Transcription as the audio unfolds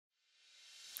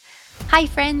Hi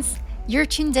friends, you're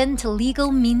tuned in to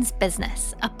Legal Means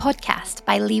Business, a podcast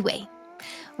by Leeway.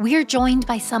 We're joined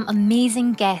by some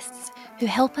amazing guests who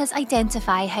help us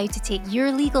identify how to take your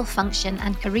legal function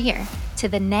and career to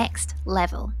the next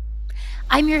level.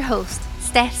 I'm your host,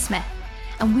 Steph Smith,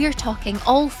 and we're talking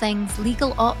all things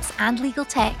legal ops and legal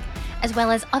tech, as well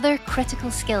as other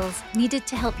critical skills needed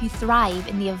to help you thrive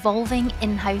in the evolving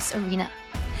in-house arena.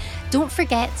 Don't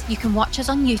forget, you can watch us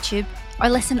on YouTube or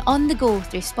listen on the go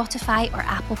through Spotify or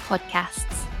Apple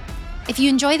Podcasts. If you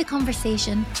enjoy the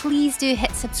conversation, please do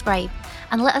hit subscribe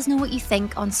and let us know what you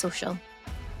think on social.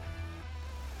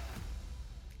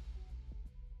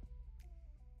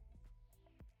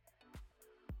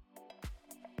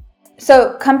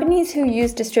 So companies who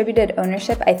use distributed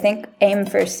ownership, I think, aim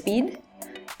for speed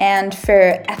and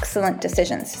for excellent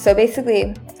decisions. So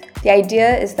basically, the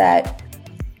idea is that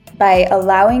by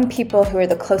allowing people who are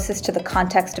the closest to the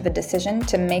context of a decision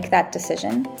to make that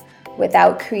decision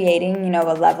without creating,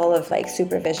 a level of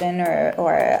supervision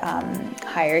or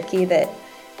hierarchy that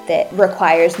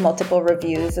requires multiple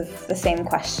reviews of the same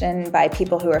question by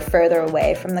people who are further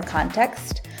away from the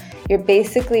context, you're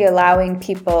basically allowing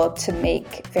people to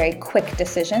make very quick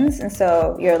decisions, and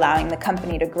so you're allowing the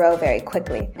company to grow very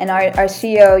quickly. And our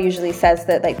CEO usually says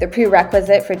that the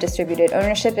prerequisite for distributed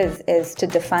ownership is to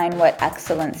define what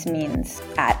excellence means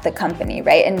at the company,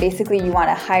 right? And basically you want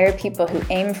to hire people who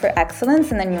aim for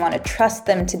excellence, and then you want to trust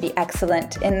them to be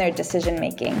excellent in their decision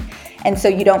making. And so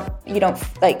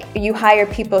you hire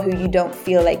people who you don't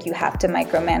feel like you have to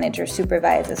micromanage or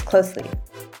supervise as closely.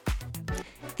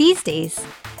 These days,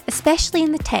 especially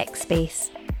in the tech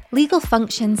space, legal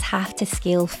functions have to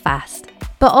scale fast,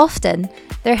 but often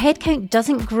their headcount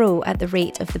doesn't grow at the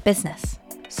rate of the business.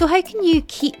 So how can you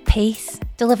keep pace,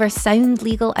 deliver sound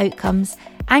legal outcomes,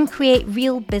 and create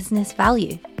real business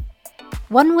value?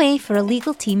 One way for a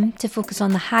legal team to focus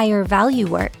on the higher value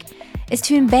work is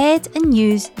to embed and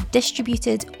use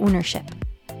distributed ownership.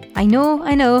 I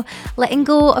know, letting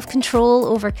go of control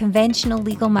over conventional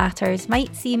legal matters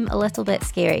might seem a little bit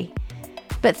scary.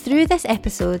 But through this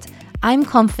episode, I'm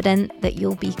confident that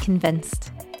you'll be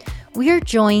convinced. We're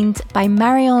joined by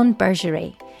Marion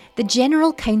Bergeret, the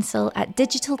General Counsel at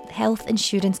digital health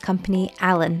insurance company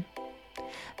Alan.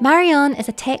 Marion is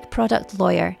a tech product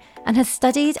lawyer and has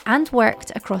studied and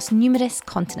worked across numerous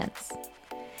continents.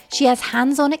 She has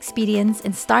hands-on experience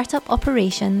in startup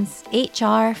operations,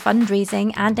 HR,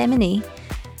 fundraising and M&A,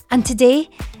 and today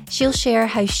she'll share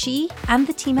how she and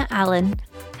the team at Alan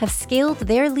have scaled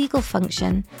their legal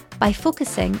function by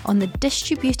focusing on the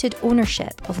distributed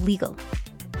ownership of legal.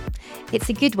 It's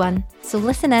a good one, so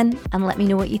listen in and let me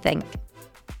know what you think.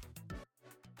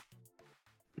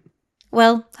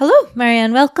 Well, hello,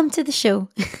 Marianne. Welcome to the show.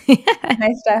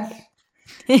 Nice stuff.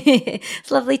 It's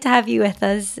lovely to have you with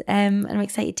us. I'm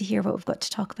excited to hear what we've got to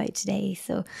talk about today,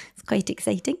 so it's quite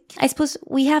exciting. I suppose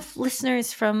we have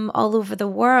listeners from all over the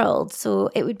world,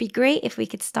 so it would be great if we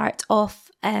could start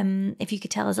off, if you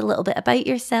could tell us a little bit about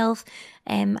yourself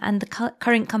and the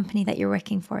current company that you're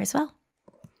working for as well.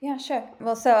 Yeah, sure.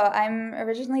 Well, so I'm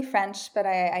originally French, but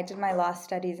I did my law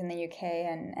studies in the UK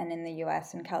and in the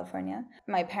US in California.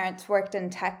 My parents worked in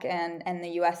tech, and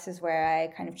the US is where I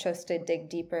kind of chose to dig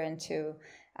deeper into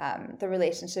the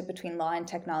relationship between law and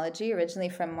technology, originally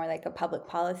from more like a public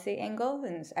policy angle,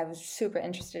 and I was super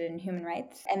interested in human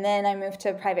rights. And then I moved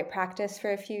to private practice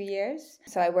for a few years.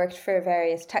 So I worked for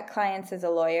various tech clients as a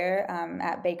lawyer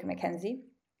at Baker McKenzie.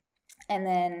 And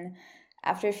then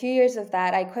after a few years of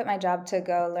that, I quit my job to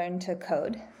go learn to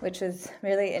code, which was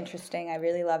really interesting. I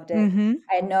really loved it. Mm-hmm.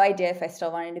 I had no idea if I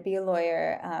still wanted to be a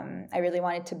lawyer. I really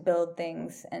wanted to build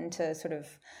things and to sort of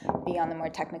be on the more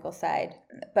technical side.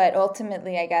 But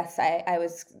ultimately, I guess I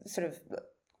was sort of,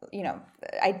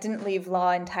 I didn't leave law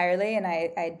entirely, and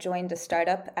I joined a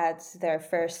startup as their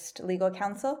first legal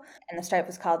counsel. And the startup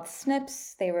was called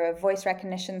Snips. They were a voice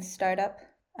recognition startup.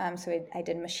 So I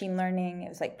did machine learning. It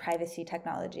was like privacy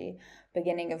technology,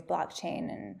 beginning of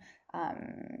blockchain and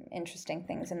interesting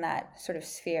things in that sort of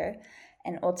sphere.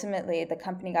 And ultimately, the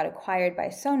company got acquired by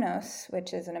Sonos,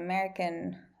 which is an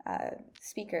American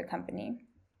speaker company.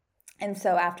 And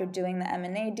so after doing the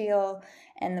M&A deal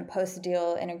and the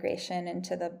post-deal integration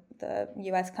into the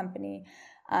US company,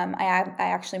 I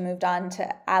actually moved on to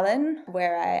Alan,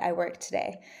 where I work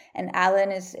today. And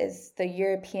Alan is the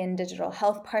European digital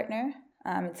health partner.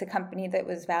 It's a company that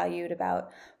was valued about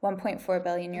 1.4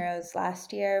 billion euros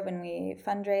last year when we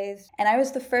fundraised. And I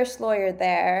was the first lawyer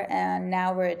there, and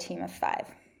now we're a team of 5.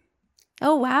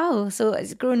 Oh, wow. So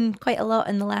it's grown quite a lot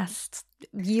in the last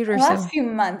year or so. The last few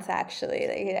months, actually.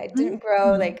 I didn't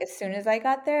grow as soon as I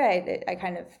got there. I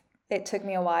kind of it took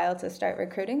me a while to start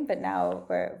recruiting, but now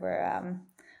we're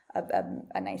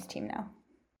a nice team now.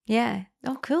 Yeah.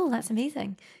 Oh, cool. That's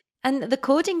amazing. And the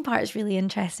coding part is really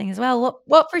interesting as well.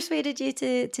 What persuaded you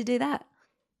to do that?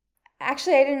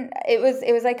 Actually, I didn't. It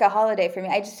was like a holiday for me.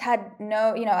 I just had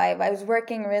no, I was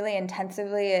working really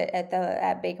intensively at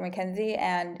Baker McKenzie,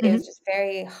 and it was Hmm. just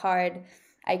very hard.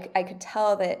 I could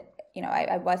tell that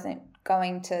I wasn't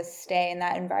going to stay in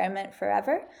that environment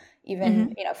forever.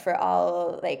 Even Hmm. for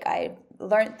all like I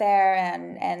learned there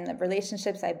and the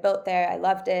relationships I built there, I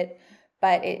loved it,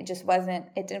 but it just wasn't.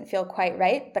 It didn't feel quite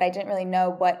right. But I didn't really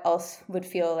know what else would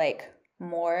feel like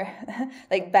more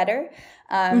like better.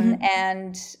 Hmm.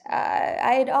 And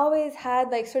I had always had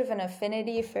like sort of an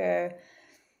affinity for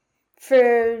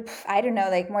I don't know,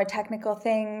 like more technical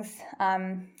things.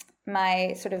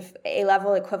 My sort of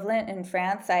A-level equivalent in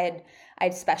France,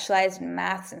 I'd specialized in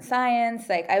maths and science.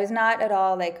 Like I was not at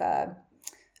all like a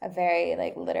very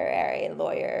like literary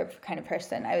lawyer kind of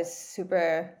person. I was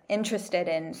super interested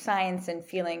in science and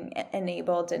feeling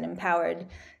enabled and empowered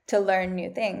to learn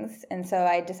new things. And so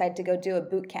I decided to go do a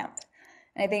boot camp.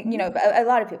 And I think, a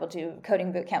lot of people do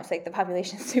coding boot camps. Like the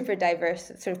population is super diverse.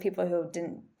 It's sort of people who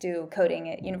didn't do coding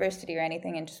at university or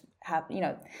anything and just have,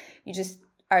 you just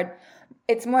are,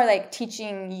 it's more like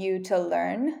teaching you to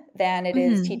learn than it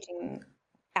is Hmm. teaching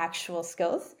actual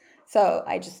skills. So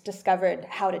I just discovered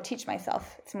how to teach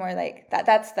myself. It's more like that.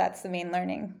 That's the main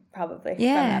learning probably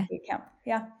from that Yeah. boot camp.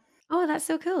 Yeah. Oh, that's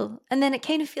so cool. And then it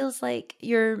kind of feels like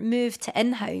your move to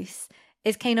in-house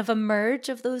is kind of a merge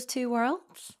of those two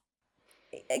worlds.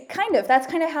 Kind of. That's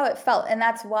kind of how it felt. And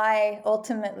that's why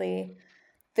ultimately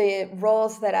the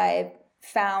roles that I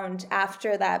found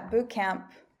after that boot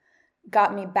camp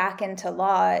got me back into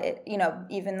law,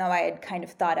 even though I had kind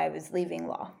of thought I was leaving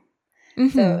law.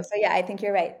 So, Hmm. so yeah, I think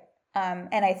you're right.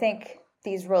 And I think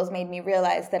these roles made me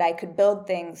realize that I could build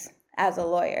things as a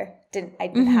lawyer. I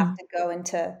didn't have Hmm. to go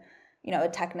into, a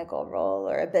technical role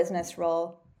or a business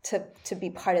role to be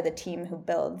part of the team who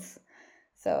builds.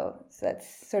 So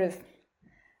that's sort of,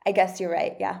 I guess you're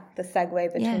right. Yeah, the segue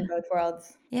Yeah. between both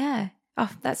worlds. Yeah.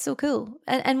 Oh, that's so cool.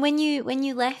 And when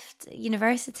you left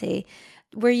university,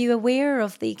 were you aware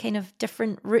of the kind of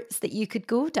different routes that you could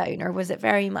go down, or was it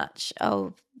very much,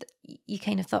 you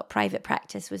kind of thought private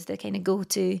practice was the kind of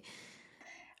go-to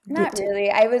Not route? really.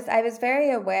 I was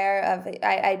very aware of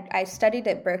I studied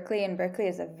at Berkeley, and Berkeley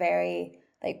is a very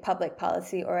like public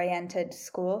policy oriented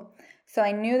school. So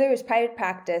I knew there was private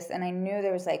practice, and I knew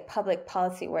there was like public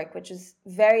policy work, which is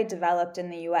very developed in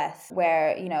the US,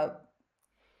 where,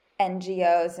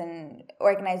 NGOs and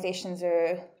organizations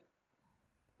are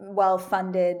well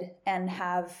funded and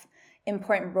have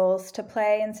important roles to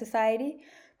play in society.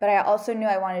 But I also knew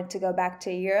I wanted to go back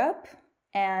to Europe,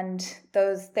 and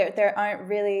those there aren't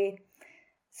really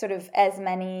sort of as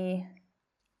many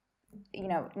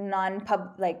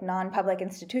non-public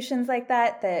institutions like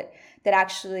that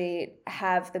actually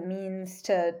have the means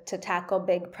to tackle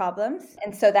big problems.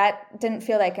 And so that didn't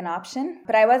feel like an option.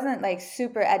 But I wasn't like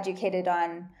super educated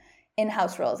on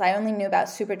in-house roles. I only knew about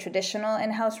super traditional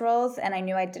in-house roles, and I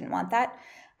knew I didn't want that.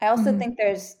 I also Hmm. think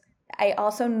I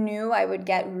also knew I would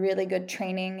get really good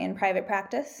training in private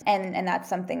practice, and that's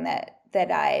something that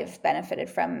I've benefited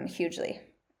from hugely.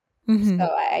 So Hmm.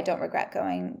 I don't regret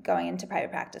going into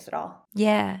private practice at all.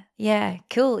 Yeah, yeah,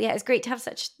 cool. Yeah, it's great to have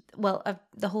such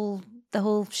the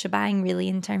whole shebang really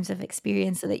in terms of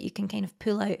experience, so that you can kind of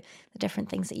pull out the different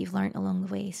things that you've learned along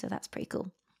the way. So that's pretty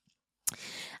cool.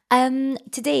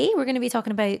 Today we're going to be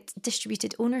talking about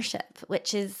distributed ownership,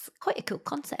 which is quite a cool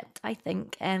concept, I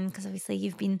think, because obviously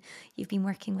you've been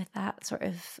working with that sort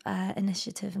of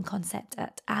initiative and concept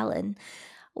at Allen.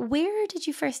 Where did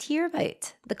you first hear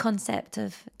about the concept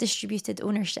of distributed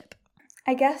ownership?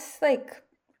 I guess like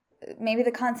maybe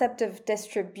the concept of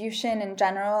distribution in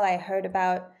general I heard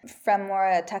about from more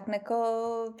a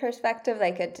technical perspective,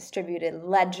 like a distributed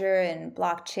ledger in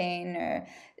blockchain, or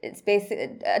it's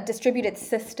basically a distributed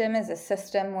system is a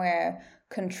system where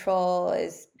control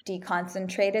is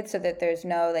deconcentrated so that there's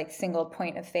no like single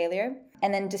point of failure.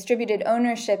 And then distributed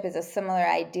ownership is a similar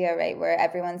idea, right, where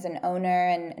everyone's an owner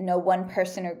and no one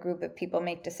person or group of people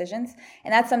make decisions.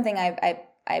 And that's something I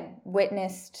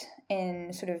witnessed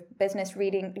in sort of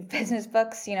reading business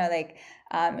books,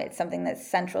 it's something that's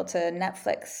central to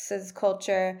Netflix's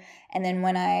culture. And then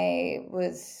when I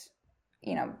was,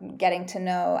 getting to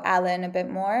know Alan a bit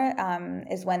more,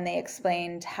 is when they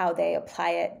explained how they apply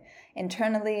it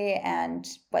internally and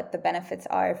what the benefits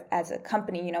are as a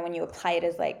company, when you apply it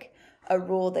as like a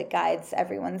rule that guides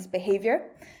everyone's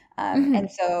behavior. Hmm. And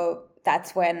so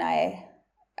that's when I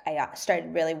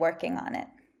started really working on it.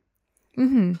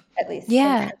 Mm-hmm. at least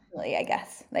Yeah. intentionally, I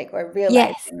guess, like, or Yes.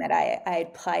 realizing that I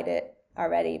applied it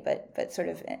already, but sort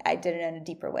of I did it in a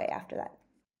deeper way after that.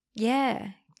 Yeah,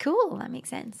 cool. That makes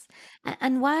sense.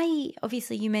 And why,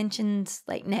 obviously, you mentioned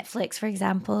like Netflix, for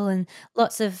example, and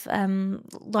lots of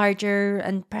larger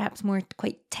and perhaps more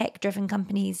quite tech driven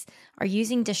companies are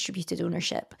using distributed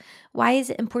ownership. Why is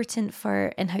it important for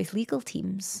in house legal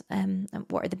teams? And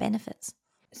what are the benefits?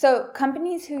 So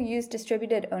companies who use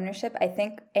distributed ownership, I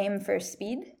think, aim for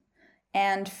speed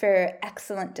and for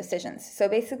excellent decisions. So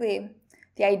basically,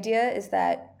 the idea is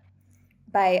that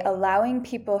by allowing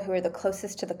people who are the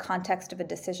closest to the context of a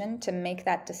decision to make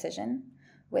that decision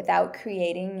without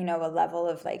creating, a level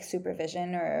of like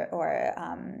supervision or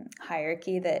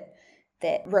hierarchy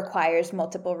that requires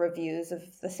multiple reviews of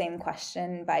the same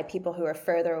question by people who are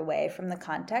further away from the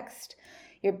context,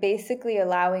 you're basically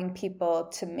allowing people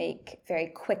to make very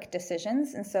quick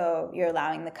decisions. And so you're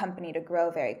allowing the company to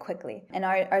grow very quickly. And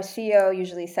our CEO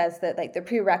usually says that like the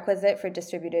prerequisite for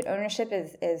distributed ownership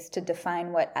is to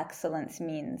define what excellence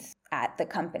means at the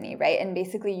company, right? And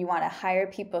basically you want to hire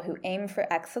people who aim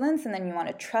for excellence, and then you want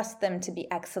to trust them to be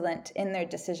excellent in their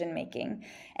decision making.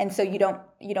 And so you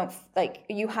don't like,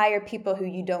 you hire people who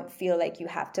you don't feel like you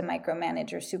have to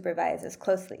micromanage or supervise as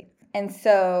closely. And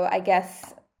so I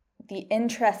guess the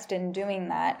interest in doing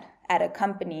that at a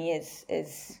company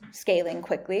is scaling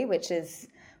quickly, which is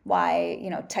why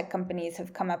tech companies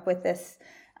have come up with this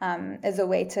as a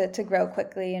way to grow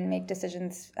quickly and make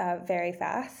decisions very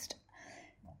fast.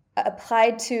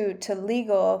 Applied to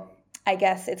legal, I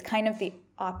guess it's kind of the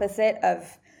opposite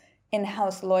of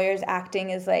in-house lawyers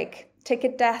acting as like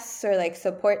ticket desks or like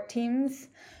support teams.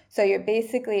 So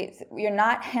you're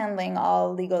not handling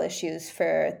all legal issues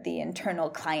for the internal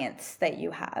clients that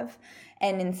you have.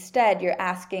 And instead, you're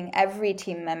asking every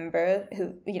team member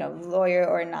who, lawyer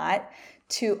or not,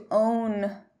 to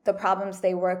own the problems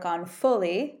they work on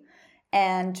fully.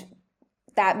 And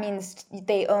that means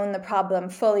they own the problem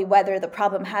fully, whether the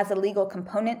problem has a legal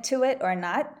component to it or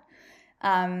not.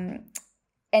 And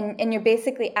you're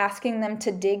basically asking them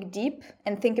to dig deep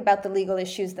and think about the legal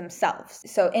issues themselves.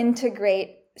 So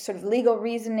integrate sort of legal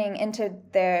reasoning into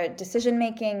their decision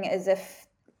making as if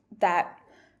that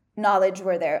knowledge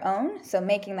were their own. So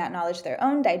making that knowledge their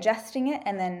own, digesting it,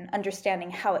 and then understanding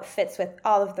how it fits with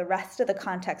all of the rest of the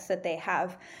context that they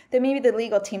have that maybe the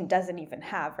legal team doesn't even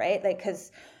have, right? Like,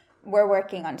 because we're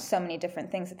working on so many different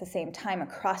things at the same time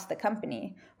across the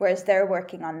company, whereas they're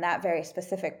working on that very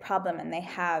specific problem and they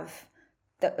have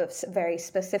the very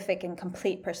specific and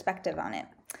complete perspective on it.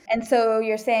 And so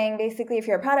you're saying basically if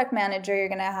you're a product manager, you're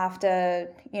going to have to,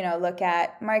 look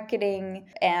at marketing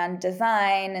and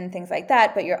design and things like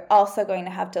that, but you're also going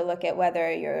to have to look at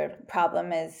whether your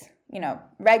problem is,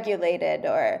 regulated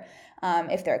or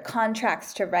if there are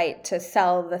contracts to write to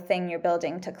sell the thing you're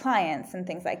building to clients and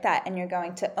things like that. And you're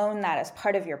going to own that as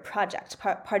part of your project,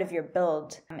 part of your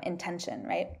build intention,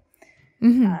 right?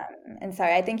 Mm-hmm. And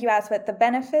sorry, I think you asked what the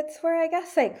benefits were, I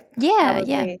guess. Like,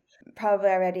 Yeah. probably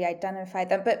already identified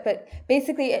them. But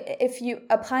basically, if you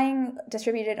applying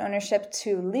distributed ownership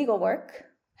to legal work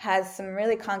has some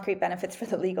really concrete benefits for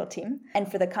the legal team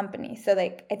and for the company. So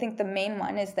like, I think the main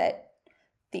one is that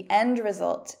the end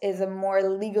result is a more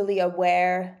legally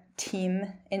aware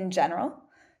team in general.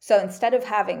 So instead of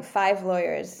having 5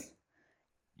 lawyers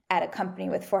at a company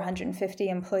with 450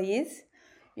 employees,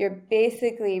 you're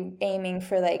basically aiming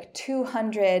for like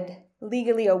 200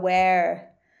 legally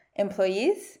aware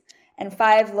employees and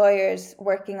 5 lawyers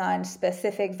working on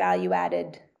specific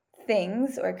value-added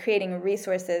things or creating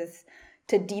resources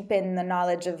to deepen the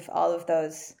knowledge of all of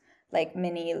those like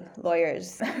mini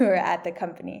lawyers who are at the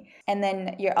company. And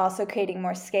then you're also creating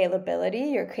more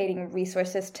scalability. You're creating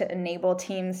resources to enable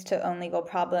teams to own legal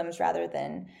problems rather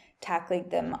than tackling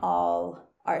them all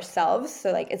ourselves.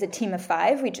 So like as a team of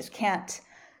 5, we just can't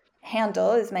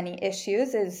handle as many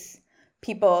issues as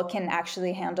people can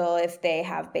actually handle if they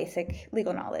have basic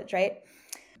legal knowledge, right?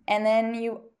 And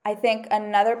then I think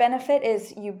another benefit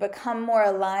is you become more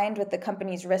aligned with the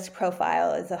company's risk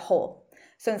profile as a whole.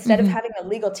 So instead of having a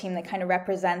legal team that kind of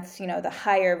represents, the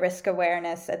higher risk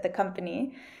awareness at the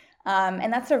company,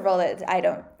 and that's a role that I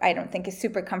don't think is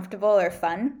super comfortable or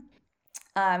fun.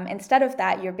 Instead of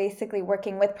that, you're basically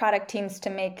working with product teams to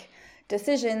make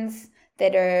decisions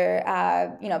that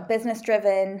are, business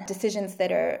driven, decisions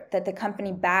that the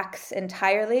company backs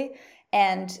entirely,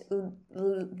 and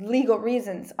legal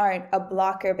reasons aren't a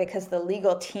blocker because the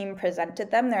legal team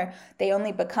presented them. They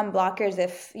only become blockers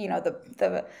if,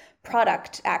 the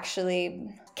product actually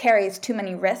carries too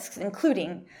many risks,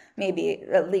 including maybe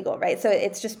legal, right? So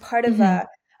it's just part of a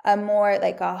a more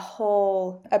like a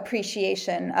whole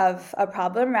appreciation of a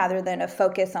problem rather than a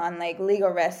focus on like legal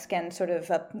risk and sort of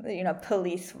a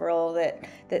police role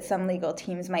that some legal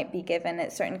teams might be given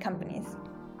at certain companies.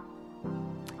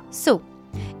 So,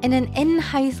 in an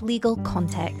in-house legal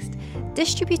context,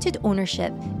 distributed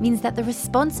ownership means that the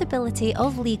responsibility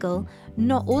of legal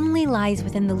not only lies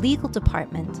within the legal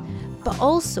department, but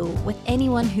also with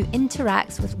anyone who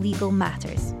interacts with legal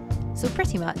matters. So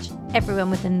pretty much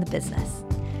everyone within the business.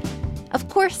 Of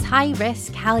course,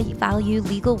 high-risk, high-value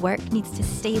legal work needs to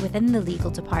stay within the legal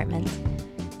department,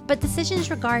 but decisions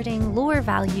regarding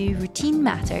lower-value, routine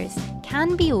matters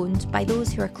can be owned by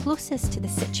those who are closest to the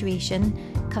situation,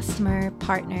 customer,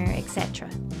 partner, etc.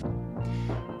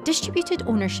 Distributed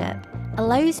ownership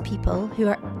allows people who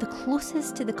are the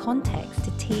closest to the context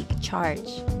to take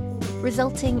charge,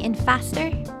 resulting in faster,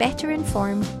 better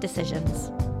informed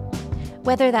decisions.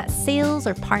 Whether that's sales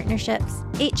or partnerships,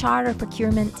 HR or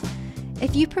procurement,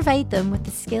 if you provide them with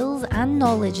the skills and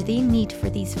knowledge they need for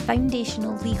these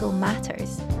foundational legal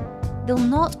matters, they'll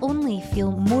not only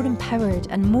feel more empowered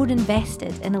and more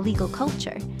invested in a legal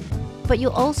culture, but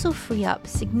you'll also free up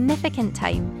significant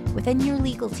time within your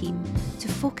legal team to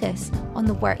focus on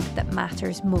the work that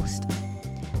matters most,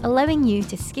 allowing you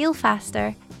to scale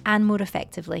faster and more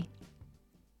effectively.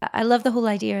 I love the whole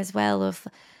idea as well of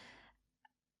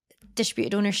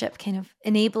distributed ownership kind of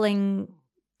enabling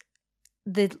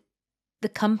the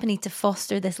company to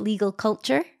foster this legal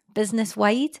culture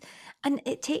business-wide. And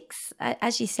it takes,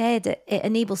 as you said, it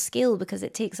enables scale because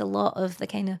it takes a lot of the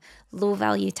kind of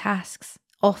low-value tasks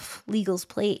off legal's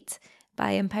plate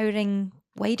by empowering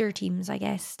wider teams, I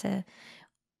guess,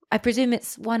 I presume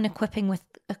it's one,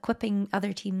 equipping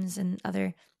other teams and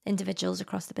other individuals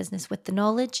across the business with the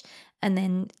knowledge, and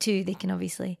then two, they can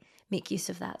obviously make use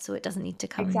of that so it doesn't need to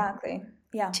come Exactly.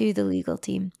 Yeah. to the legal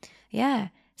team. Yeah,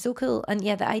 so cool. And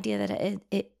yeah, the idea that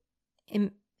it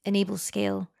enables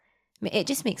scale, it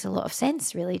just makes a lot of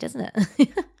sense, really, doesn't it?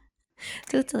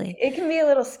 Totally. It can be a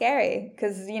little scary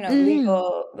because,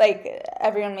 legal, like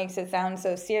everyone makes it sound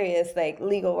so serious, like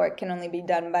legal work can only be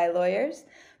done by lawyers.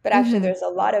 But actually there's a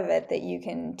lot of it that you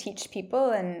can teach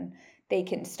people and they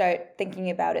can start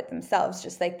thinking about it themselves,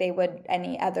 just like they would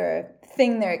any other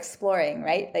thing they're exploring,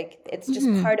 right? Like it's just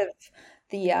part of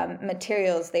the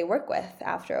materials they work with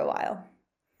after a while.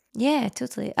 Yeah,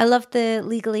 totally. I love the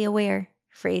legally aware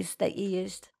phrase that you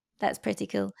used. That's pretty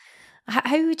cool.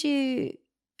 How would you...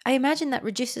 I imagine that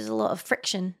reduces a lot of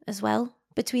friction as well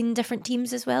between different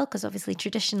teams as well, because obviously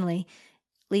traditionally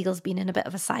legal's been in a bit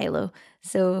of a silo.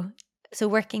 So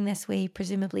working this way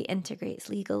presumably integrates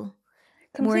legal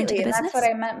more into the Completely. And business. that's what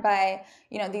I meant by,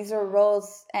 these are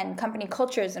roles and company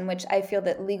cultures in which I feel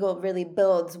that legal really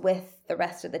builds with the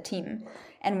rest of the team.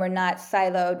 And we're not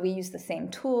siloed. We use the same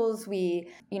tools. We're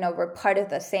part of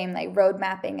the same like road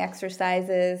mapping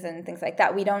exercises and things like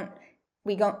that. We don't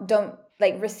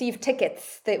like receive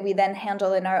tickets that we then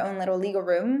handle in our own little legal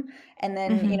room. And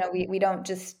then, we don't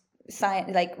just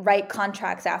write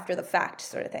contracts after the fact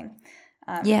sort of thing.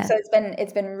 So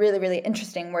it's been really, really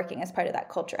interesting working as part of that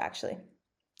culture, actually.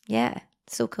 Yeah,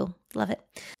 so cool. Love it.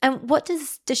 And what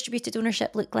does distributed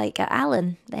ownership look like at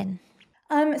Allen then?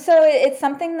 So it's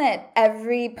something that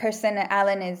every person at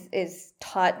Allen is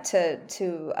taught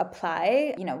to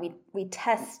apply. We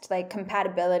test like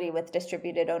compatibility with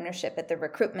distributed ownership at the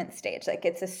recruitment stage. Like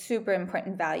it's a super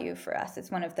important value for us.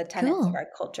 It's one of the tenets of our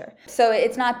culture. So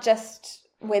it's not just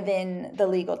within the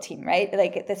legal team, right?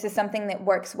 Like this is something that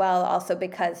works well also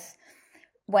because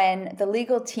when the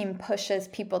legal team pushes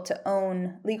people to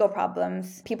own legal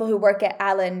problems, people who work at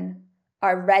Allen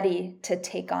are ready to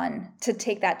take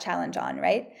that challenge on,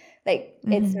 right? Like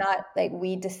it's not like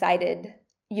we decided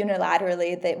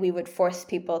unilaterally that we would force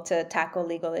people to tackle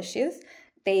legal issues.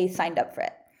 They signed up for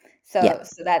it. So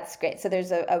that's great. So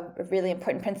there's a really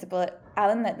important principle at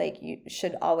Allen that like you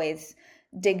should always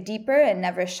dig deeper and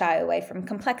never shy away from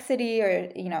complexity, or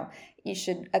you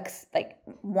should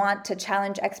want to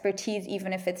challenge expertise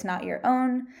even if it's not your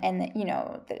own. And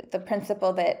the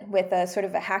principle that with a sort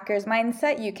of a hacker's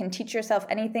mindset, you can teach yourself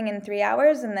anything in 3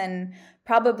 hours and then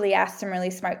probably ask some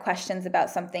really smart questions about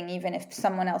something even if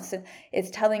someone else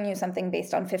is telling you something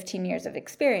based on 15 years of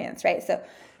experience, right? So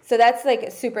that's like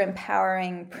a super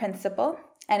empowering principle.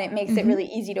 And it makes it really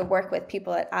easy to work with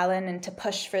people at Allen and to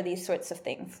push for these sorts of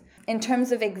things. In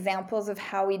terms of examples of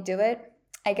how we do it,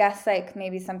 I guess like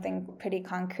maybe something pretty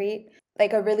concrete,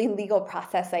 like a really legal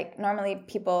process. Like normally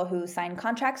people who sign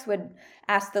contracts would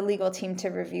ask the legal team to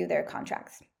review their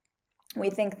contracts. We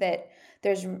think that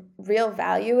there's real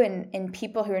value in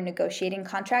people who are negotiating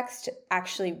contracts to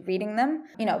actually reading them.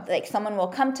 Like someone will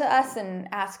come to us and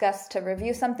ask us to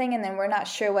review something, and then we're not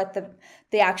sure what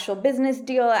the actual business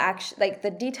deal, like the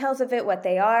details of it, what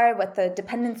they are, what the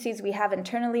dependencies we have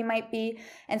internally might be.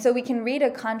 And so we can read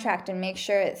a contract and make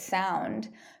sure it's sound,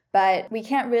 but we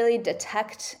can't really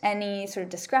detect any sort of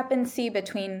discrepancy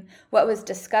between what was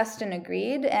discussed and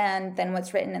agreed and then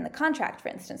what's written in the contract, for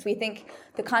instance. We think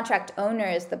the contract owner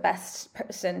is the best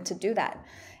person to do that.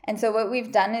 And so what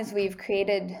we've done is we've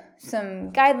created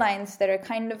some guidelines that are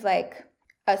kind of like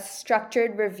a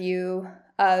structured review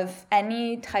of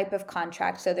any type of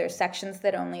contract. So there's sections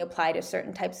that only apply to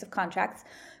certain types of contracts,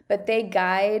 but they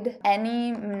guide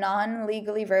any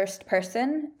non-legally versed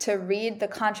person to read the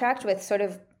contract with sort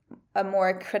of a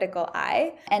more critical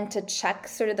eye and to check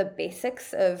sort of the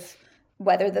basics of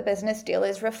whether the business deal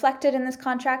is reflected in this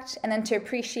contract, and then to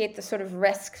appreciate the sort of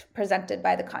risk presented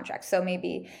by the contract. So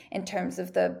maybe in terms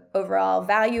of the overall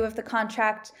value of the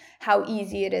contract, how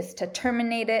easy it is to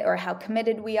terminate it, or how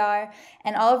committed we are.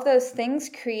 And all of those things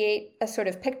create a sort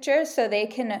of picture so they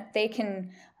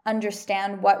can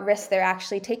understand what risks they're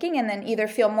actually taking, and then either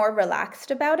feel more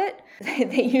relaxed about it.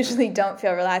 They usually don't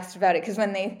feel relaxed about it, because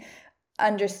when they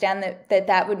understand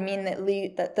that would mean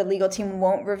that the legal team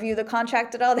won't review the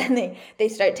contract at all, then they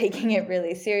start taking it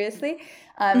really seriously.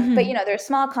 But there are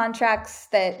small contracts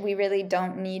that we really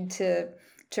don't need to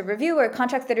review, or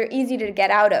contracts that are easy to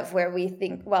get out of, where we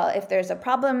think, well, if there's a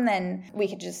problem, then we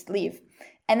could just leave.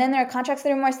 And then there are contracts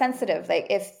that are more sensitive. Like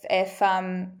if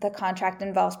the contract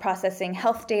involves processing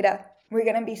health data, we're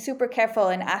going to be super careful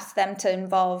and ask them to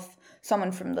involve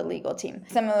someone from the legal team.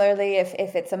 Similarly,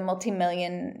 if it's a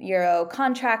multi-million euro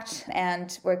contract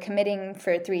and we're committing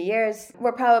for 3 years,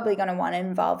 we're probably going to want to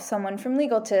involve someone from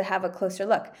legal to have a closer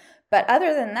look. But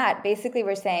other than that, basically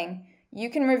we're saying you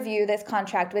can review this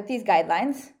contract with these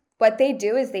guidelines. What they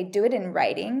do is they do it in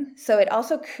writing. So it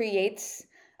also creates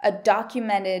a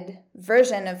documented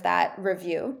version of that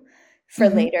review for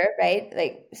later, right?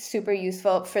 Like super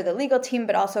useful for the legal team,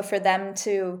 but also for them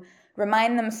to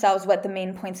remind themselves what the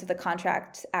main points of the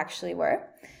contract actually were.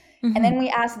 And then we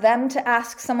ask them to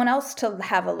ask someone else to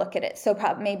have a look at it. So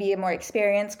maybe a more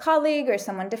experienced colleague or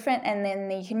someone different, and then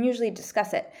they can usually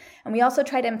discuss it. And we also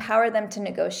try to empower them to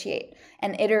negotiate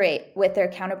and iterate with their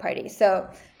counterparty. So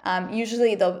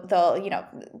usually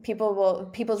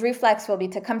people's reflex will be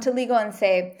to come to legal and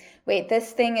say, wait,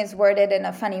 this thing is worded in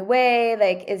a funny way.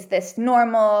 Like, is this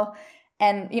normal?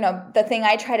 And, the thing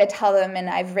I try to tell them, and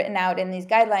I've written out in these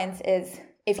guidelines, is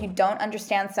if you don't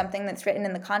understand something that's written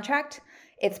in the contract,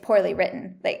 it's poorly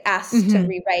written. Like, ask to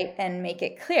rewrite and make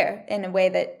it clear in a way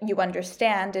that you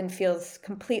understand and feels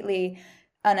completely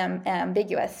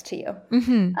unambiguous to you.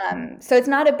 So it's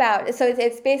not about, so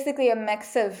it's basically a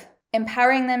mix of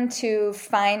empowering them to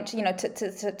find,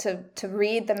 to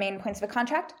read the main points of a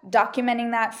contract,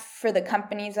 documenting that for the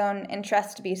company's own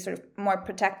interest to be sort of more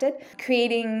protected,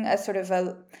 creating a sort of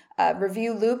a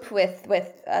review loop with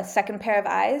a second pair of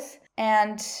eyes,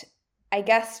 and I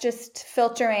guess just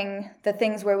filtering the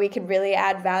things where we could really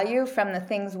add value from the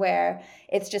things where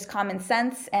it's just common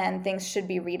sense and things should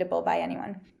be readable by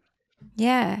anyone.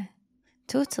 Yeah.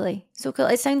 Totally. So cool.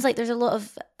 It sounds like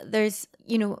there's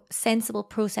sensible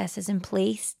processes in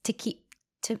place to keep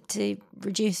to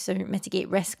reduce or mitigate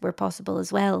risk where possible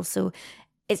as well. So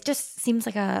it just seems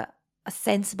like a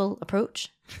sensible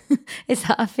approach. Is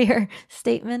that a fair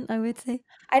statement, I would say?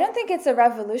 I don't think it's a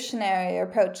revolutionary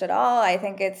approach at all. I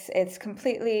think it's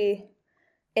completely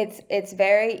it's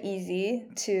very easy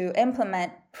to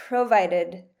implement,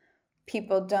 provided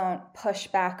people don't push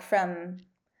back from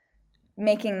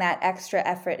making that extra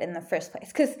effort in the first place.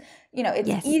 Because,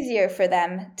 it's easier for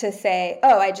them to say,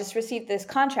 oh, I just received this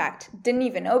contract, didn't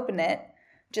even open it,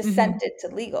 just sent it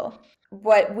to legal.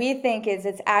 What we think is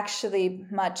it's actually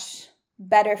much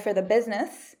better for the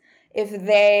business if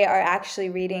they are actually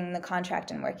reading the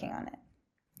contract and working on it.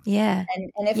 Yeah.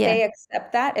 And if they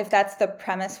accept that, if that's the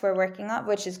premise we're working on,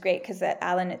 which is great because at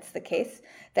Allen it's the case,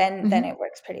 then it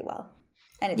works pretty well.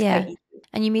 And it's quite easy.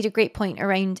 And you made a great point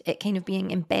around it kind of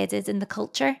being embedded in the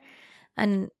culture.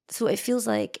 And so it feels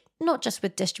like not just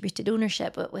with distributed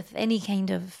ownership, but with any kind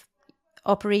of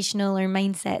operational or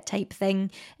mindset type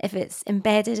thing, if it's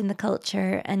embedded in the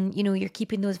culture and, you're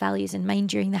keeping those values in mind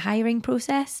during the hiring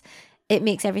process, it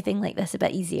makes everything like this a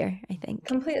bit easier, I think.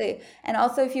 Completely. And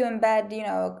also if you embed,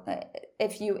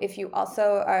 if you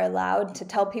also are allowed to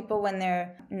tell people when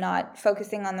they're not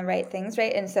focusing on the right things,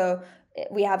 right? And so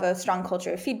we have a strong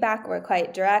culture of feedback. We're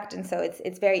quite direct. And so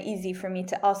it's very easy for me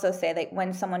to also say, like,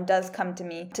 when someone does come to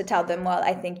me, to tell them, well,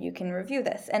 I think you can review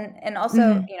this. And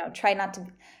also, try not to,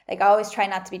 like, I always try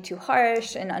not to be too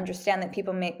harsh, and understand that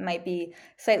people might be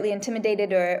slightly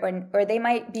intimidated, or they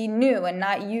might be new and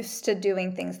not used to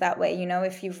doing things that way.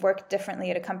 If you've worked differently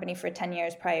at a company for 10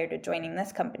 years prior to joining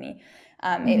this company,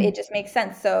 it just makes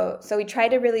sense. So we try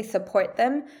to really support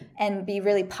them and be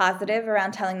really positive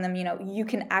around telling them, you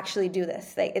can actually do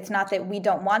this. Like, it's not that we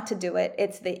don't want to do it.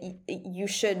 It's that you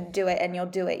should do it, and you'll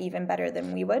do it even better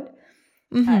than we would.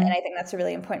 And I think that's a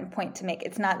really important point to make.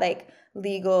 It's not like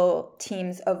legal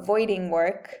teams avoiding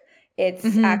work. It's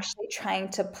actually trying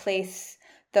to place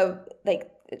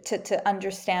to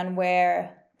understand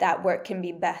where that work can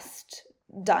be best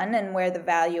done and where the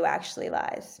value actually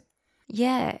lies.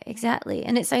 Yeah, exactly.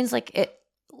 And it sounds like it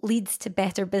leads to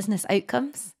better business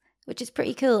outcomes, which is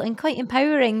pretty cool and quite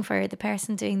empowering for the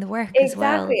person doing the work as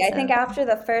well. Exactly. I think after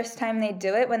the first time they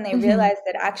do it, when they realize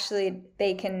that actually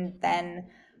they can then,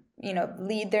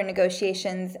 lead their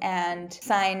negotiations and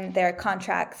sign their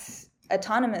contracts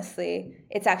autonomously,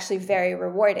 it's actually very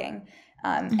rewarding.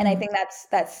 And I think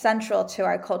that's central to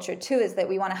our culture too, is that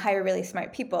we want to hire really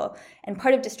smart people. And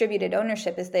part of distributed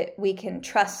ownership is that we can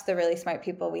trust the really smart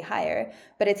people we hire,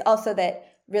 but it's also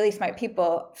that really smart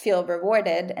people feel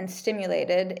rewarded and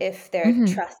stimulated if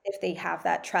if they have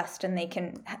that trust, and they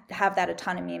can have that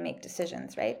autonomy and make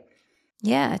decisions, right?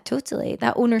 Yeah, totally.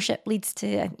 That ownership leads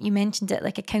to, you mentioned it,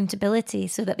 like accountability,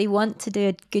 so that they want to do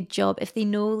a good job. If they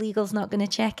know legal's not going to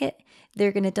check it,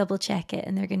 they're going to double check it,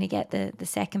 and they're going to get the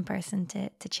second person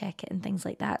to check it and things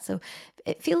like that. So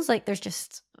it feels like there's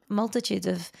just multitudes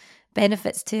of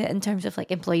benefits to it in terms of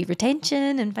like employee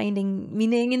retention and finding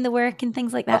meaning in the work and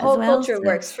things like that as well. The whole culture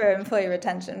works for employee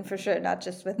retention, for sure, not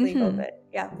just with legal, but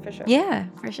yeah, for sure. Yeah,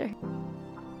 for sure.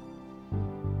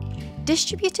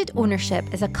 Distributed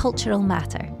ownership is a cultural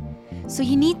matter, so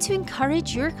you need to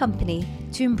encourage your company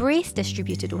to embrace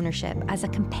distributed ownership as a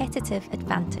competitive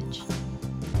advantage.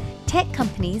 Tech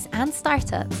companies and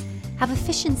startups have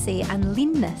efficiency and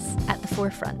leanness at the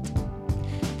forefront.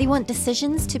 They want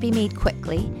decisions to be made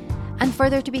quickly and for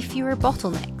there to be fewer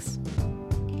bottlenecks.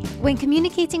 When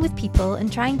communicating with people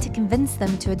and trying to convince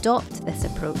them to adopt this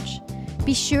approach,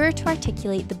 be sure to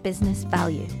articulate the business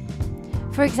value.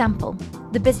 For example,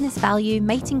 the business value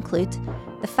might include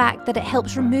the fact that it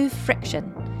helps remove friction,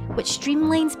 which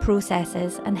streamlines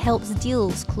processes and helps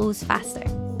deals close faster.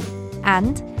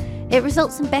 And it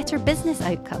results in better business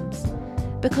outcomes,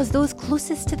 because those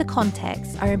closest to the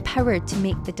context are empowered to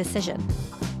make the decision.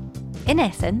 In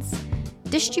essence,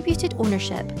 distributed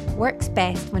ownership works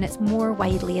best when it's more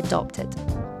widely adopted.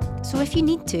 So if you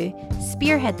need to,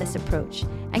 spearhead this approach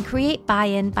and create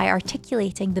buy-in by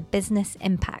articulating the business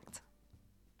impact.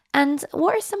 And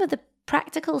what are some of the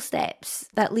practical steps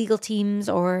that legal teams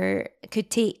could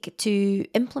take to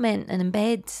implement and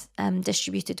embed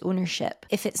distributed ownership?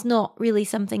 If it's not really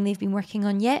something they've been working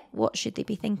on yet, what should they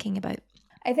be thinking about?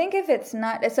 I think if it's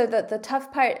not, so the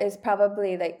tough part is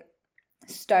probably like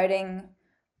starting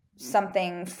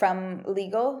something from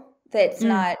legal that's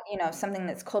not, something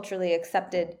that's culturally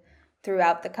accepted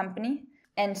throughout the company.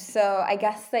 And so I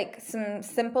guess like some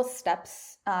simple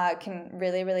steps can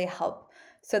really, really help.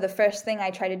 So the first thing I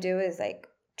try to do is like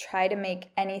try to make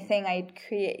anything I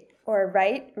create or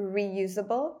write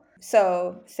reusable.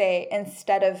 So say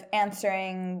instead of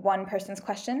answering one person's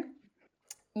question,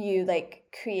 you like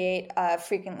create a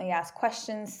frequently asked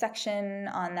questions section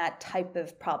on that type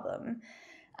of problem.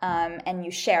 And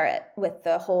you share it with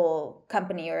the whole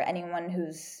company or anyone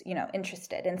who's,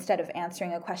 interested, instead of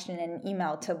answering a question in an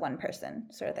email to one person,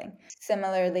 sort of thing.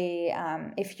 Similarly,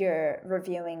 if you're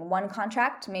reviewing one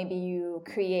contract, maybe you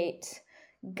create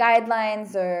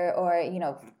guidelines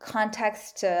or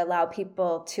context to allow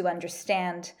people to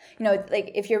understand, like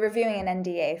if you're reviewing an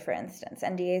NDA, for instance,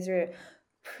 NDAs are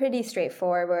pretty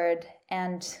straightforward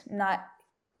and not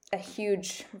a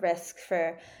huge risk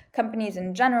for companies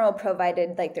in general,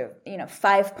 provided like there are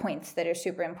 5 points that are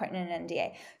super important in an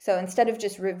NDA. So instead of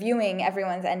just reviewing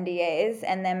everyone's NDAs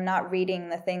and them not reading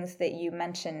the things that you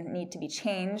mentioned need to be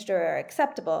changed or are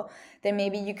acceptable, then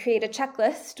maybe you create a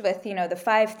checklist with the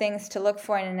 5 things to look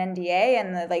for in an NDA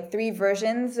and the like 3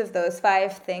 versions of those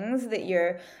 5 things that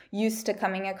you're used to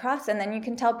coming across. And then you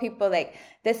can tell people like,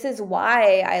 this is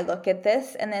why I look at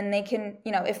this. And then they can,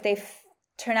 if they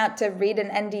turn out to read an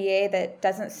NDA that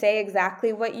doesn't say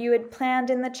exactly what you had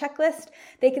planned in the checklist,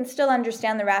 they can still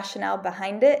understand the rationale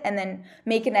behind it and then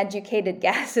make an educated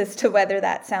guess as to whether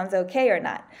that sounds okay or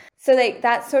not. So like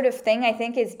that sort of thing I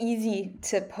think is easy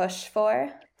to push for.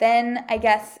 Then I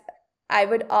guess I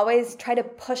would always try to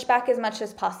push back as much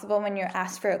as possible when you're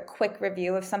asked for a quick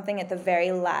review of something at the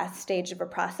very last stage of a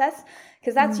process,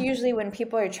 because that's usually when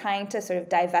people are trying to sort of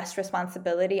divest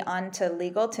responsibility onto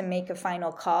legal to make a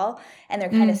final call, and they're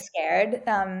kind of scared.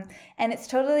 And it's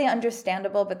totally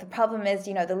understandable, but the problem is,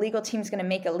 the legal team's going to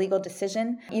make a legal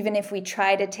decision, even if we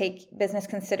try to take business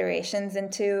considerations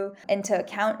into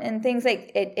account and things.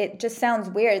 Like it just sounds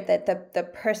weird that the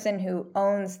person who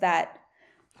owns that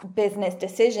business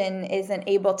decision isn't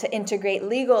able to integrate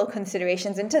legal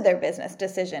considerations into their business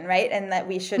decision, right? And that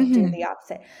we should do the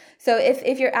opposite. So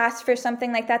if you're asked for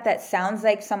something like that sounds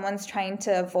like someone's trying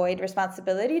to avoid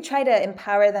responsibility, try to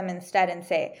empower them instead and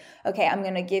say, okay, I'm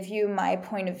going to give you my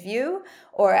point of view,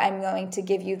 or I'm going to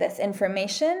give you this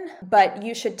information, but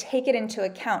you should take it into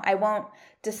account. I won't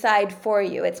decide for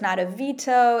you. It's not a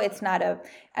veto. It's not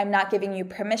I'm not giving you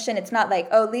permission. It's not like,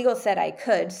 oh, legal said I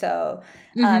could. So,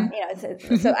 so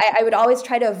I would always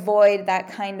try to avoid that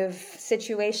kind of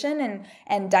situation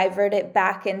and divert it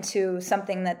back into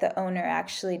something that the owner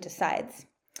actually decides.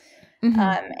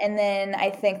 And then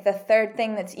I think the third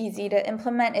thing that's easy to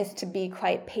implement is to be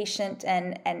quite patient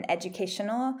and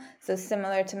educational. So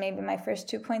similar to maybe my first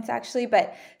 2 points, actually,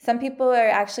 but some people are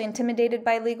actually intimidated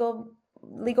by legal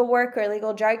work or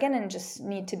legal jargon and just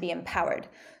need to be empowered.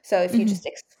 So if you just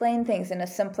explain things in a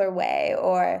simpler way,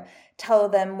 or tell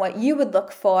them what you would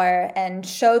look for and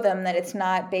show them that it's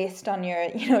not based on your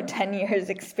 10 years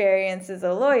experience as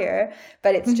a lawyer,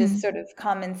 but it's just sort of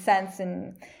common sense,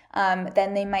 and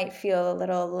then they might feel a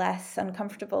little less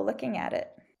uncomfortable looking at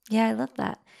it. Yeah, I love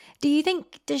that. Do you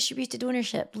think distributed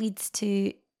ownership leads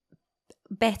to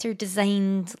better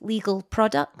designed legal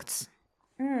products?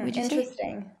 Would you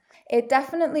Interesting. Say? It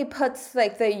definitely puts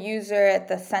like the user at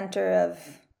the center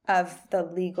of the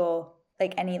legal,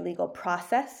 like any legal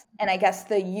process. And I guess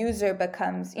the user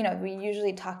becomes, we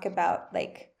usually talk about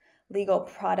like legal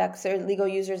products or legal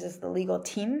users as the legal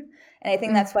team. And I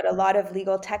think that's what a lot of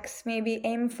legal texts maybe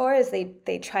aim for, is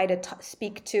they try to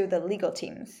speak to the legal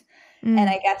teams. And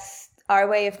I guess our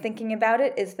way of thinking about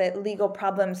it is that legal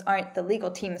problems aren't the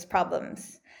legal team's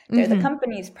problems. They're the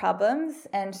company's problems.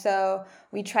 And so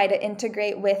we try to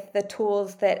integrate with the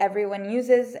tools that everyone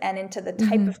uses and into the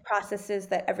type of processes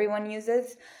that everyone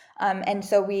uses. And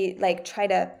so we like try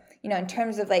to, in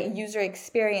terms of like user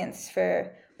experience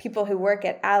for people who work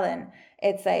at Allen,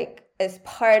 it's like as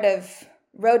part of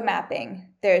road mapping,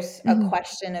 there's a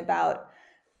question about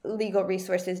legal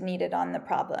resources needed on the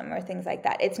problem or things like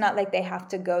that. It's not like they have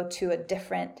to go to a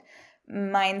different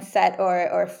mindset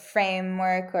or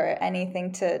framework or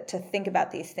anything to think about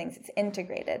these things. It's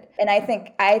integrated. And I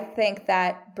think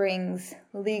that brings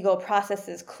legal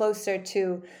processes closer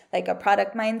to like a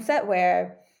product mindset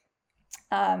where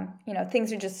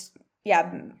things are just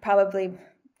probably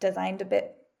designed a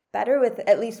bit better with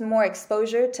at least more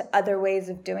exposure to other ways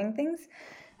of doing things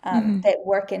that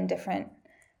work in different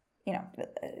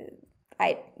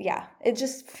it's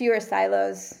just fewer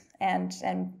silos and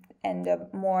a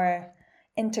more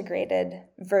integrated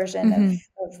version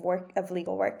of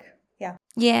legal work.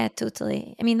 Yeah,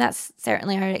 totally. I mean, that's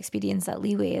certainly our experience at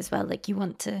Leeway as well. Like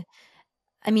the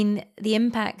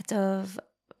impact of,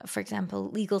 for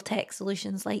example, legal tech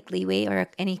solutions like Leeway or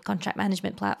any contract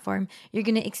management platform, you're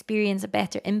going to experience a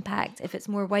better impact if it's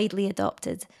more widely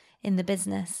adopted in the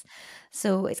business.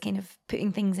 So it's kind of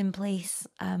putting things in place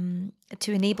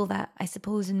to enable that, I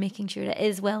suppose, and making sure it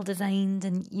is well designed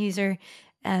and user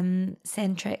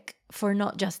centric for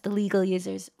not just the legal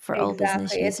users, for all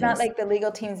business users. It's not like the legal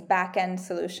team's back end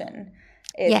solution.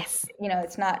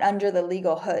 It's not under the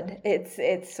legal hood.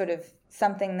 It's sort of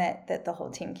something that the whole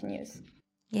team can use.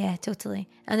 Yeah, totally.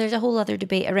 And there's a whole other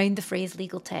debate around the phrase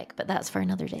legal tech, but that's for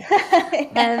another day.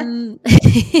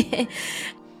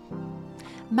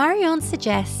 Marion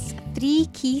suggests 3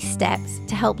 key steps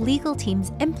to help legal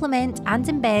teams implement and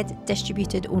embed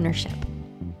distributed ownership.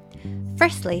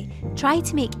 Firstly, try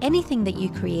to make anything that you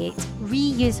create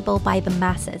reusable by the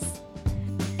masses.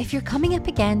 If you're coming up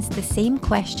against the same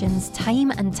questions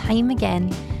time and time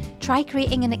again, try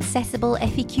creating an accessible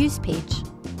FAQs page.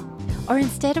 Or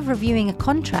instead of reviewing a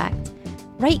contract,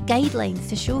 write guidelines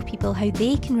to show people how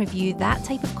they can review that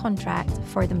type of contract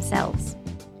for themselves.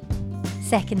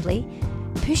 Secondly,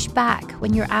 push back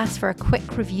when you're asked for a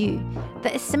quick review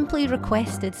that is simply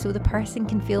requested so the person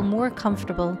can feel more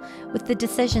comfortable with the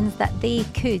decisions that they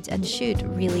could and should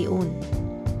really own.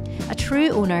 A true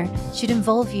owner should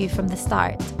involve you from the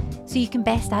start so you can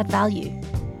best add value,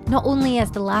 not only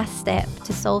as the last step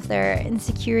to solve their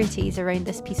insecurities around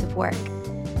this piece of work.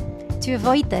 To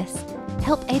avoid this,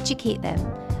 help educate them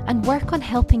and work on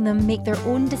helping them make their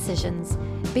own decisions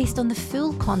based on the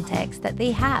full context that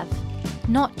they have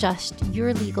not just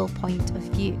your legal point of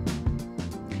view.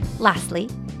 Lastly,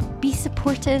 be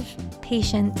supportive,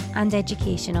 patient, and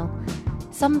educational.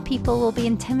 Some people will be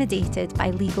intimidated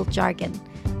by legal jargon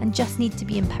and just need to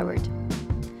be empowered.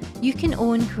 You can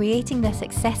own creating this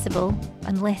accessible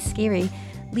and less scary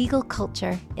legal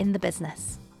culture in the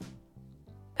business.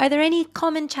 Are there any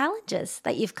common challenges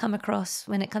that you've come across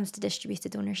when it comes to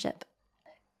distributed ownership?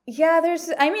 Yeah, there's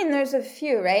a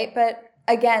few, right? But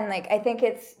again, I think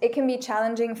it can be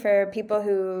challenging for people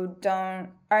who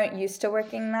aren't used to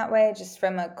working that way, just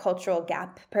from a cultural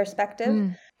gap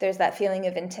perspective. There's that feeling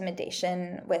of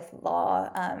intimidation with law,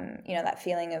 that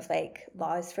feeling of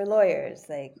law is for lawyers.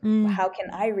 How can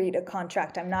I read a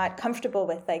contract? I'm not comfortable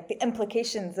with the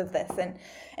implications of this.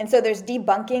 And so there's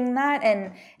debunking that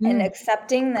and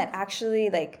accepting that actually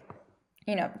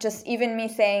just even me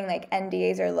saying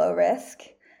NDAs are low risk,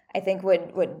 I think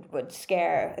would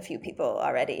scare a few people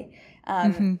already.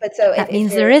 But so that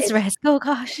means there is risk. Oh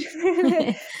gosh.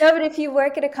 No, but if you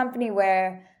work at a company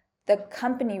where the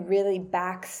company really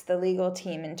backs the legal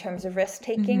team in terms of risk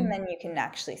taking, then you can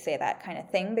actually say that kind of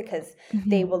thing, because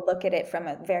they will look at it from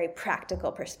a very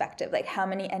practical perspective. How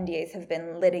many NDAs have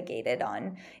been litigated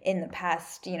on in the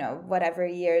past, whatever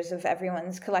years of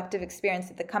everyone's collective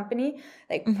experience at the company,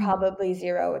 probably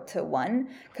 0 to 1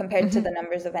 compared to the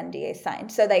numbers of NDAs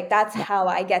signed. So that's how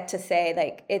I get to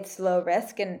say it's low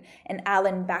risk, and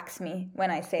Alan backs me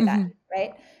when I say that,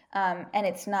 right? And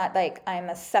it's not I'm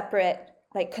a separate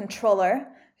controller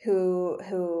whose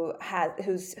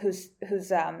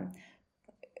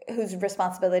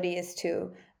responsibility is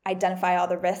to identify all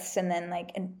the risks and then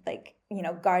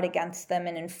guard against them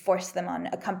and enforce them on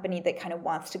a company that kind of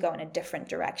wants to go in a different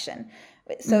direction.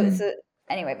 So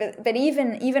anyway, but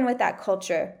even with that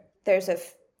culture, there's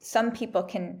some people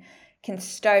can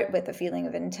start with a feeling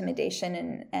of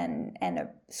intimidation and a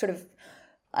sort of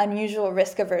unusual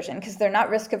risk aversion, because they're not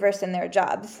risk averse in their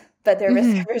jobs, but they're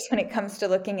risk averse when it comes to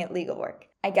looking at legal work.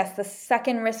 I guess the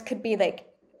second risk could be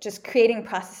just creating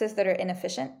processes that are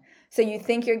inefficient. So you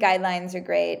think your guidelines are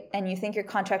great and you think your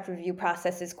contract review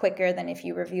process is quicker than if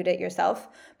you reviewed it yourself.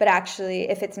 But actually,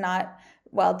 if it's not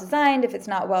well designed, if it's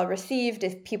not well received,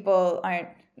 if people aren't,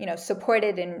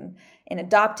 supported in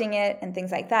adopting it and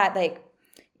things like that,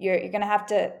 you're going to have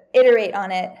to iterate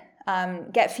on it,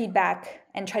 get feedback,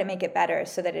 and try to make it better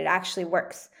so that it actually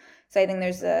works. So I think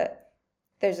there's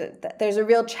a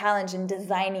real challenge in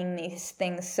designing these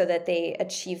things so that they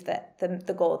achieve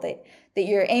the goal that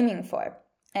you're aiming for.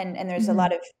 And there's a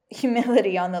lot of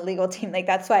humility on the legal team.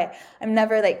 That's why I'm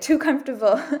never too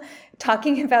comfortable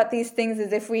talking about these things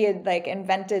as if we had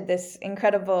invented this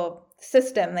incredible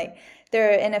system. There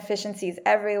are inefficiencies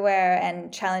everywhere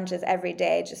and challenges every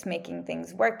day, just making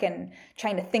things work and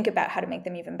trying to think about how to make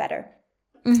them even better.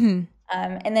 And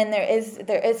then there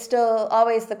is still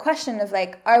always the question of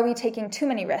are we taking too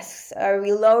many risks? Are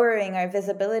we lowering our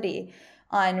visibility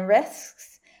on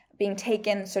risks being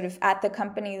taken sort of at the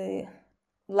company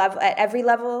level, at every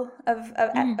level of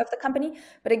the company?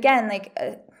 But again,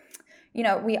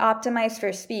 we optimize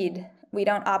for speed. We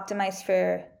don't optimize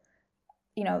for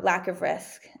lack of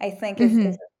risk. I think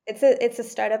it's a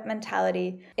startup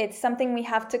mentality. It's something we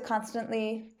have to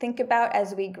constantly think about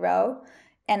as we grow.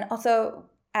 And also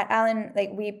at Allen,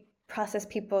 we process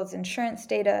people's insurance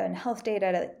data and health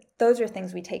data. Those are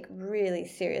things we take really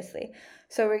seriously.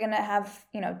 So we're going to have,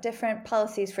 different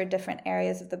policies for different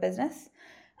areas of the business.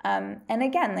 And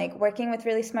again, working with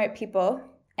really smart people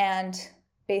and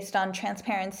based on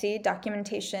transparency,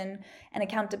 documentation, and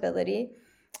accountability,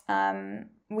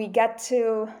 we get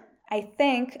to, I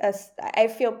think, I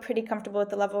feel pretty comfortable with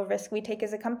the level of risk we take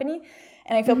as a company.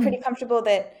 And I feel pretty comfortable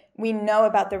that we know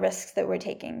about the risks that we're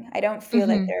taking. I don't feel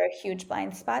like there are huge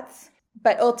blind spots.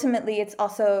 But ultimately, it's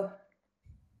also,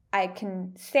 I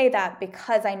can say that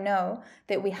because I know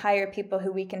that we hire people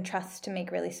who we can trust to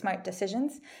make really smart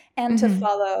decisions and to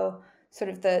follow sort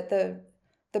of the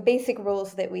basic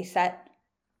rules that we set,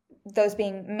 those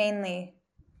being mainly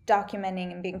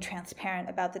documenting and being transparent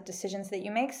about the decisions that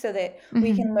you make so that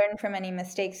we can learn from any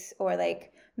mistakes or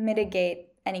mitigate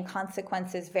any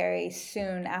consequences very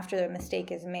soon after the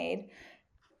mistake is made.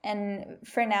 And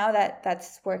for now,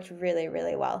 that's worked really,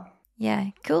 really well.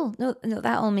 Yeah, cool. No,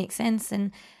 that all makes sense.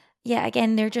 And yeah,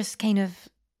 again, they're just kind of,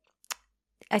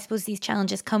 I suppose these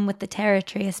challenges come with the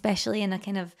territory, especially in a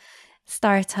kind of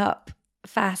startup,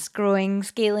 fast growing,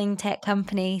 scaling tech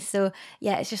company. So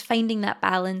yeah, it's just finding that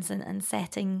balance and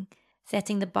setting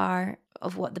the bar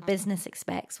of what the business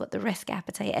expects, what the risk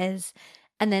appetite is,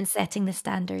 and then setting the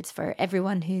standards for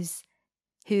everyone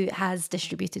who has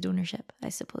distributed ownership, I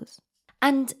suppose.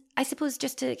 And I suppose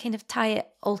just to kind of tie it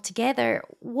all together,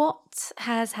 what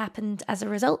has happened as a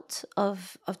result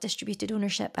of distributed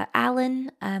ownership at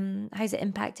Allen? How's it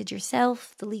impacted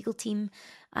yourself, the legal team,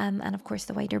 and of course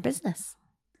the wider business?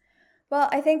 Well,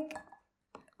 I think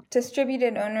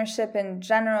distributed ownership in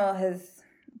general has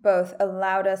both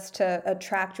allowed us to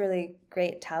attract really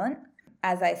great talent.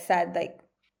 As I said, like,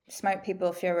 smart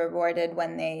people feel rewarded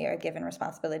when they are given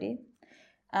responsibility.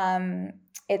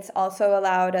 It's also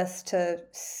allowed us to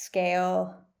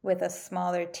scale with a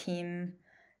smaller team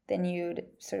than you'd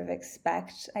sort of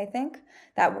expect, I think.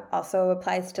 That also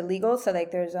applies to legal. So like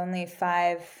there's only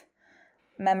 5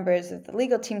 members of the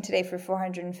legal team today for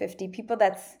 450 people.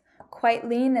 That's quite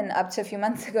lean. And up to a few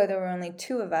months ago, there were only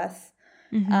 2 of us.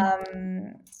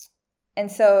 And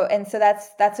so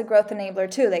that's a growth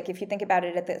enabler too. Like if you think about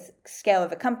it at the scale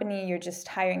of a company, you're just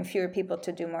hiring fewer people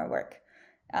to do more work.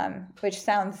 Which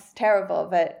sounds terrible,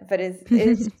 but is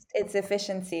its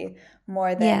efficiency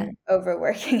more than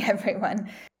overworking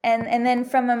everyone. And then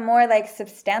from a more like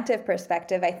substantive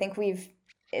perspective, I think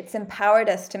it's empowered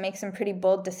us to make some pretty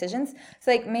bold decisions.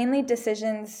 So like mainly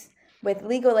decisions with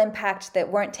legal impact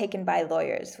that weren't taken by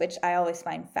lawyers, which I always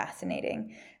find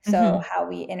fascinating. So how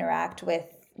we interact with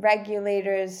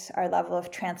regulators, our level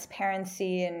of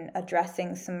transparency in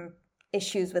addressing some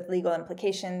issues with legal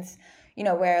implications,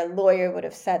 where a lawyer would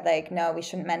have said like, no, we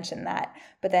shouldn't mention that.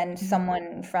 But then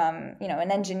someone from,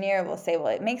 an engineer will say, well,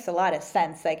 it makes a lot of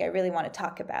sense. Like, I really want to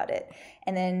talk about it.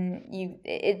 And then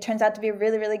it turns out to be a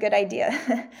really, really good idea.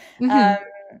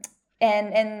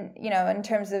 And in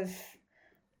terms of,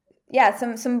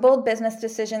 some bold business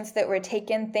decisions that were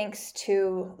taken thanks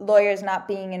to lawyers not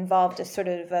being involved as sort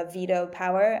of a veto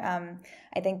power.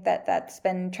 I think that's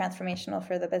been transformational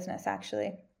for the business,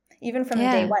 actually. Even from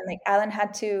day one, like Allen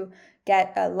had to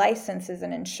get a license as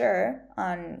an insurer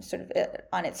on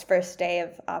its first day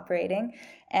of operating.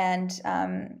 And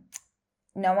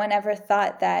no one ever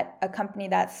thought that a company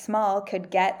that small could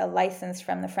get a license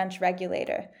from the French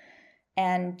regulator.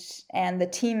 And the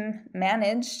team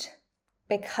managed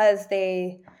because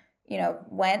they,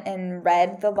 went and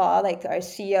read the law. Like our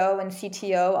CEO and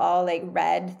CTO all like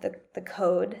read the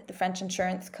code, the French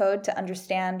insurance code, to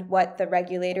understand what the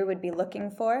regulator would be looking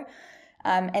for.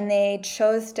 And they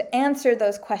chose to answer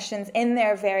those questions in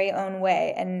their very own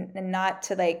way and not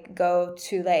to like go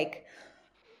to like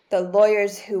the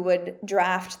lawyers who would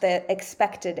draft the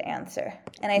expected answer.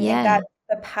 And I think that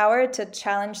the power to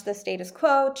challenge the status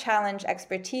quo, challenge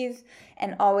expertise,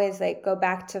 and always like go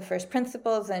back to first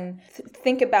principles and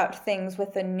think about things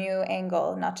with a new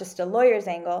angle, not just a lawyer's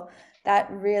angle, that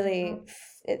really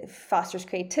it fosters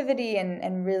creativity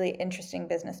and really interesting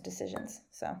business decisions.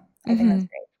 So I think that's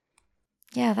great.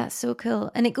 Yeah, that's so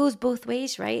cool. And it goes both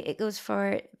ways, right? It goes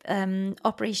for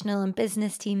operational and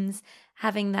business teams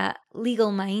having that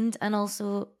legal mind, and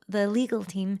also the legal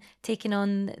team taking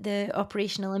on the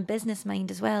operational and business mind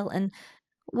as well. And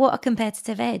what a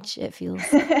competitive edge it feels.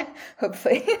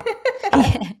 Hopefully.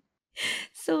 Yeah.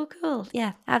 So cool.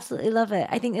 Yeah, absolutely love it.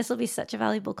 I think this will be such a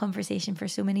valuable conversation for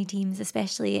so many teams,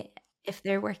 especially if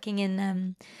they're working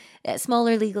in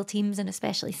smaller legal teams and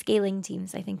especially scaling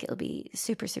teams. I think it'll be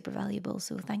super, super valuable.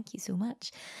 So thank you so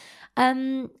much.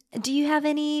 Do you have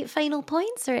any final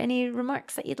points or any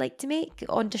remarks that you'd like to make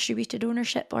on distributed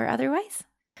ownership or otherwise?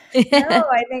 No,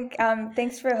 I think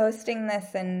thanks for hosting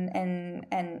this, and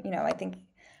I think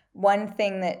one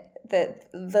thing that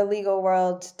the legal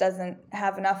world doesn't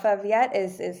have enough of yet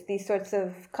is these sorts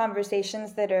of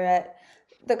conversations that are at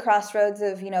the crossroads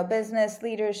of business,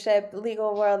 leadership,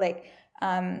 legal world. Like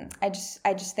I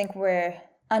just think we're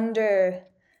under.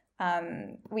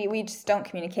 We just don't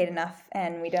communicate enough,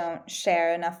 and we don't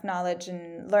share enough knowledge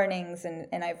and learnings,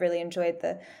 and I've really enjoyed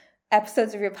the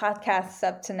episodes of your podcasts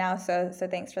up to now, so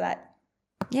thanks for that.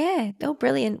 Yeah, oh,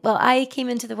 brilliant. Well, I came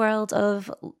into the world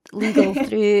of legal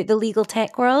through the legal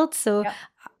tech world, so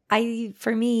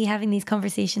for me, having these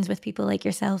conversations with people like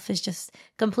yourself is just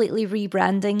completely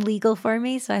rebranding legal for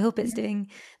me. So I hope it's doing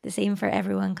the same for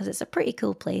everyone, because it's a pretty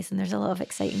cool place and there's a lot of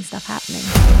exciting stuff happening.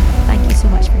 Thank you so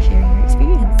much for sharing your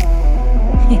experience.